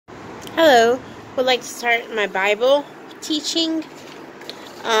Hello, would like to start my Bible teaching,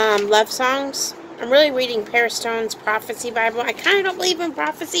 love songs. I'm really reading Paris Stone's Prophecy Bible. I kind of don't believe in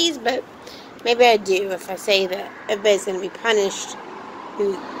prophecies, but maybe I do if I say that everybody's going to be punished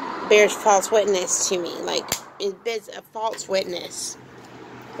who bears false witness to me. Like, is a false witness.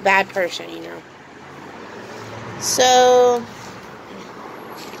 A bad person, you know. So,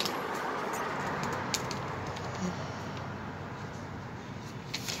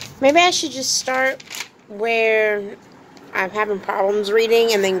 maybe I should just start where I'm having problems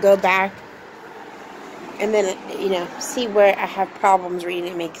reading and then go back and then, see where I have problems reading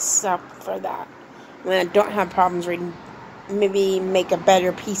and make up for that. When I don't have problems reading, maybe make a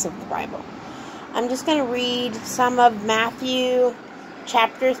better piece of the Bible. I'm just going to read some of Matthew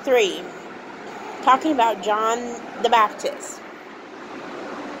chapter 3, talking about John the Baptist.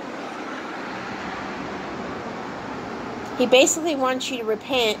 He basically wants you to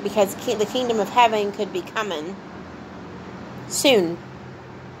repent because the kingdom of heaven could be coming soon.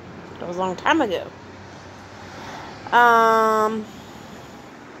 It was a long time ago.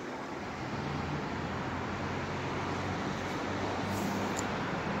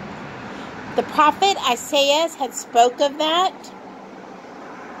 The prophet Isaiah had spoke of that.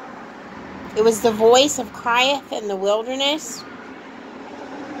 It was the voice of crieth in the wilderness.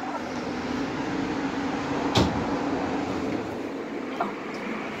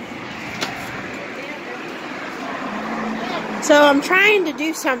 So I'm trying to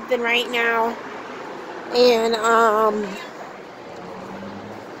do something right now, and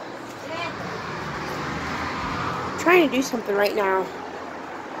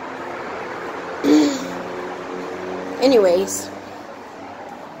anyways,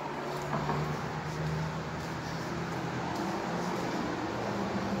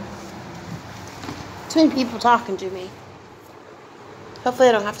 too many people talking to me. Hopefully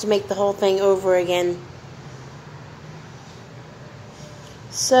I don't have to make the whole thing over again.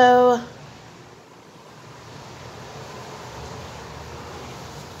 So,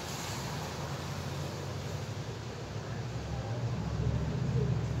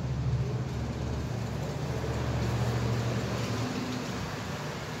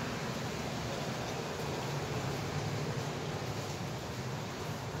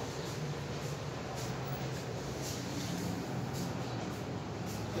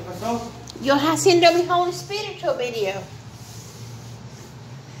 yo haciendo mi Holy Spiritual video.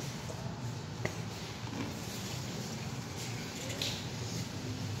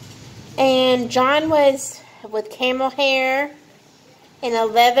 And John was with camel hair and a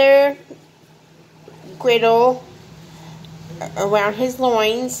leather girdle around his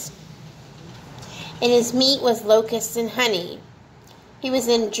loins, and his meat was locusts and honey. He was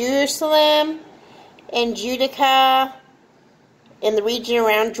in Jerusalem and Judea in the region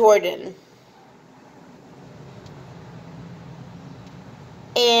around Jordan.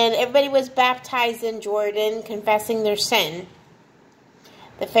 And everybody was baptized in Jordan, confessing their sin.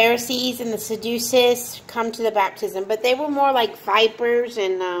 The Pharisees and the Sadducees come to the baptism, but they were more like vipers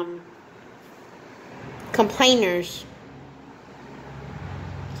and complainers.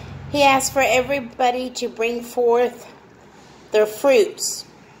 He asked for everybody to bring forth their fruits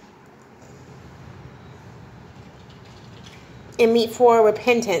and meet for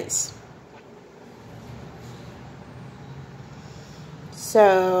repentance.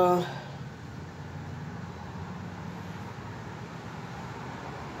 So,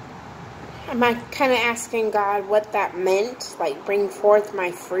 am I kind of asking God what that meant? Like, bring forth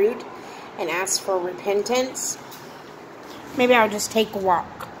my fruit and ask for repentance? Maybe I'll just take a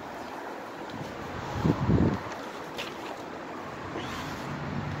walk.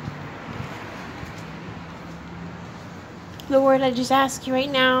 Lord, I just ask you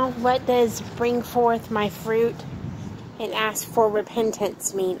right now, what does bring forth my fruit and ask for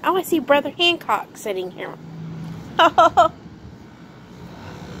repentance mean? Oh, I see Brother Hancock sitting here. Oh.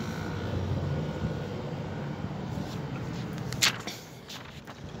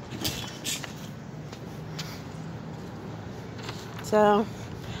 So,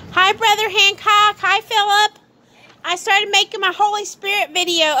 hi Brother Hancock. Hi Philip. I started making my Holy Spirit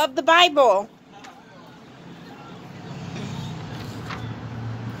video of the Bible.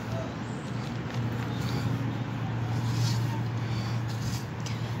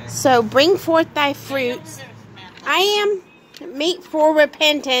 So, bring forth thy fruits. I am meet for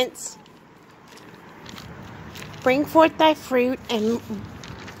repentance. Bring forth thy fruit and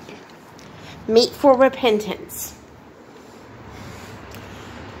meet for repentance.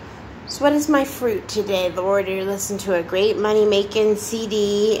 So what is my fruit today, Lord? You listen to a great money-making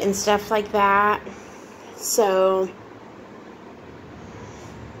CD and stuff like that. So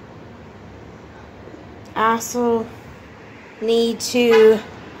I also need to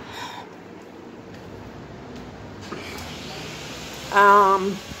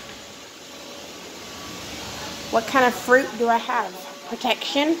what kind of fruit do I have?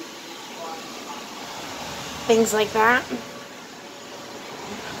 Protection. Things like that.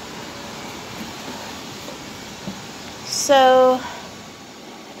 So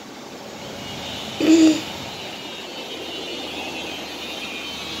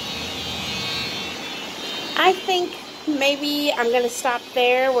I think maybe I'm going to stop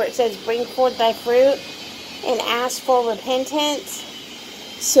there where it says bring forth thy fruit and ask for repentance.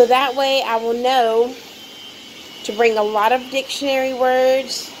 So that way I will know to bring a lot of dictionary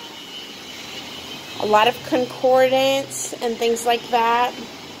words, a lot of concordance and things like that.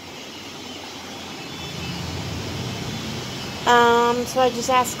 So I just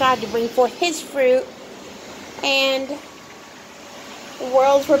ask God to bring forth His fruit and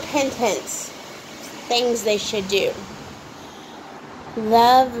world's repentance. Things they should do.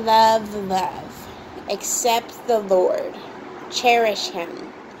 Love, love, love. Accept the Lord. Cherish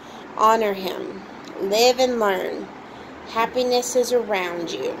Him. Honor Him. Live and learn. Happiness is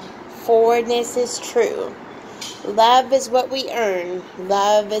around you. Forwardness is true. Love is what we earn.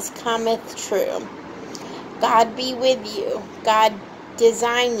 Love is cometh true. God be with you. God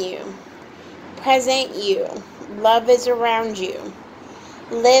design you. Present you. Love is around you.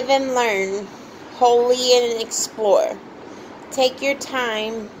 Live and learn. Holy and explore. Take your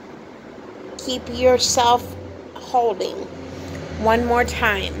time. Keep yourself holding. One more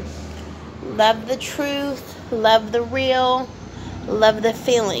time. Love the truth. Love the real. Love the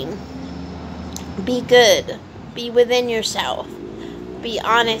feeling. Be good. Be within yourself. Be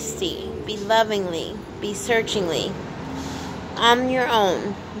honesty. Be lovingly. Be searchingly. On your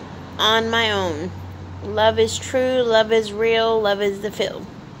own. On my own. Love is true. Love is real. Love is the feel.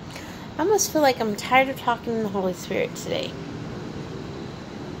 I almost feel like I'm tired of talking to the Holy Spirit today.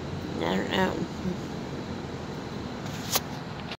 I don't know.